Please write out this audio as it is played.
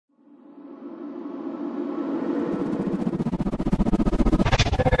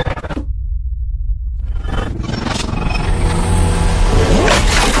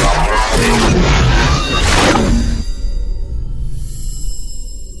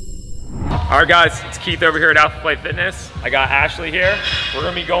All right guys, it's Keith over here at Phlyte Fitness. I got Ashley here. We're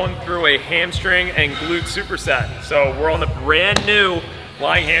gonna be going through a hamstring and glute superset. So we're on the brand new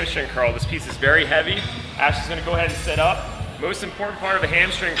lying hamstring curl. This piece is very heavy. Ashley's gonna go ahead and sit up. Most important part of a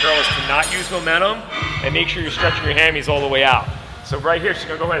hamstring curl is to not use momentum and make sure you're stretching your hammies all the way out. So right here, she's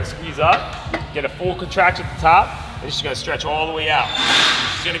gonna go ahead and squeeze up, get a full contraction at the top, and she's gonna stretch all the way out.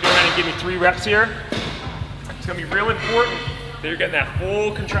 She's gonna go ahead and give me 3 reps here. It's gonna be real important that you're getting that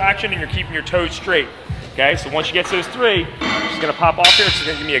full contraction and you're keeping your toes straight. Okay, so once she gets those 3, she's gonna pop off here. She's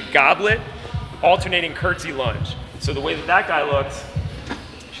gonna give me a goblet, alternating curtsy lunge. So the way that that guy looks,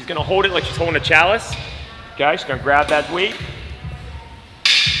 she's gonna hold it like she's holding a chalice. Okay, she's gonna grab that weight.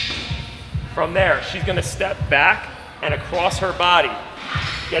 From there, she's gonna step back and across her body,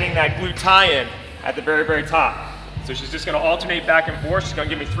 getting that glute tie-in at the very, very top. So she's just gonna alternate back and forth. She's gonna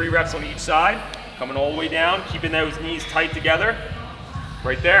give me 3 reps on each side, coming all the way down, keeping those knees tight together,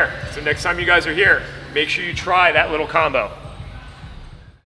 right there. So next time you guys are here, make sure you try that little combo.